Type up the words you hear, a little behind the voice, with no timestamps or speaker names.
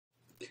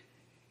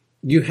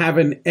you have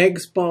an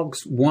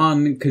Xbox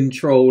One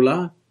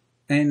controller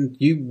and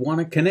you want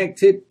to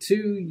connect it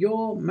to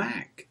your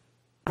Mac.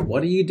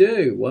 What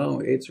do? Well,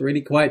 it's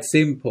really quite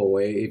simple.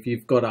 If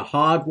you've got a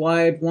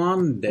hardwired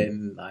one,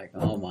 then like,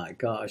 oh my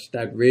gosh,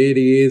 that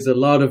really is a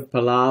lot of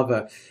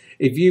palaver.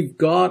 If you've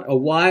got a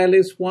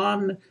wireless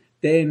one,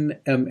 then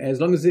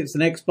as long as it's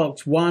an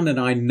Xbox One, and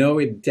I know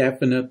it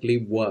definitely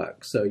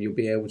works, so you'll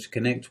be able to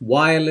connect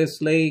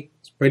wirelessly.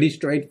 It's pretty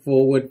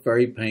straightforward,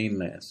 very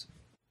painless.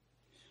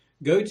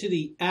 Go to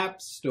the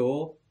App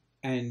Store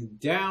and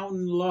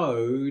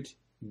download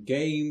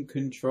Game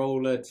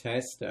Controller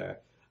Tester.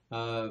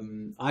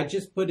 I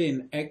just put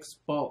in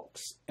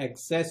Xbox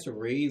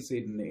accessories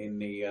in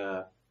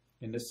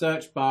the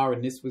search bar,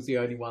 and this was the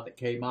only one that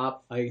came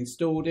up. I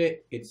installed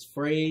it. It's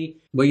free.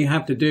 What you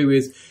have to do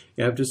is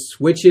you have to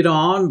switch it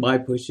on by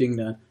pushing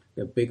the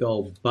big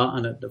old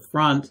button at the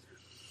front.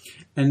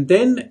 And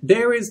then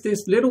there is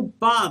this little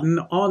button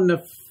on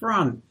the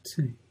front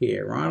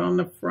here, right on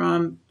the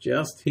front,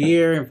 just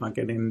here.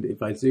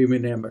 If I zoom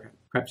in there,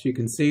 perhaps you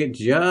can see it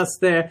just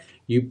there.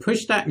 You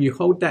push that and you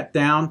hold that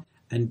down,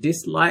 and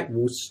this light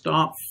will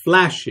start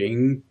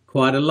flashing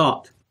quite a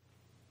lot.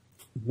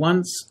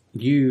 Once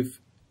you've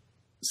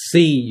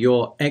see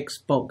your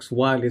Xbox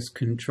wireless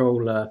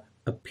controller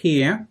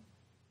appear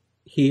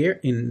here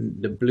in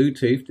the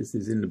Bluetooth, this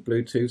is in the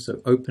Bluetooth,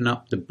 so open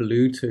up the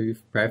Bluetooth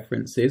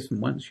preferences,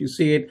 and once you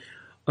see it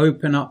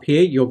open up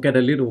here, you'll get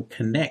a little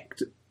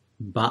connect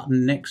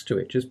button next to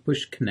it. Just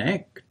push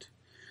connect,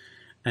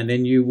 and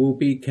then you will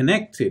be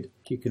connected.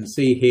 You can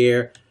see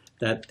here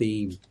that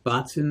the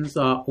buttons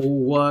are all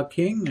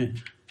working,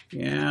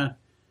 yeah,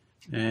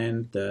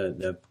 and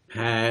the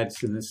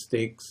pads and the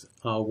sticks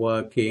are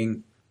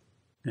working,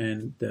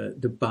 and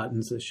the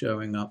buttons are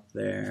showing up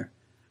there.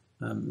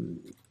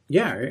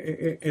 Yeah,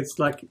 it's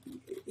like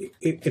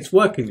it's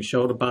working. The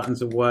shoulder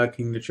buttons are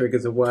working, the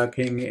triggers are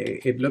working.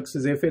 It looks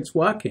as if it's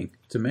working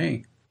to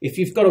me. If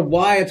you've got a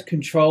wired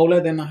controller,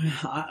 then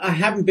I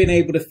haven't been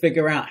able to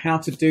figure out how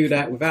to do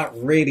that without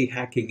really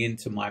hacking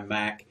into my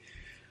Mac.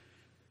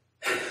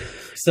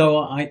 So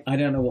I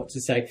don't know what to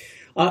say.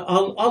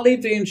 I'll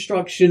leave the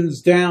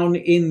instructions down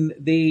in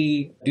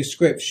the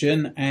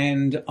description,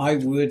 and I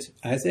would,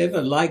 as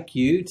ever, like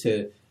you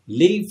to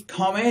leave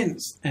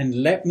comments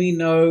and let me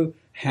know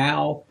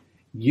how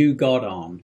you got on.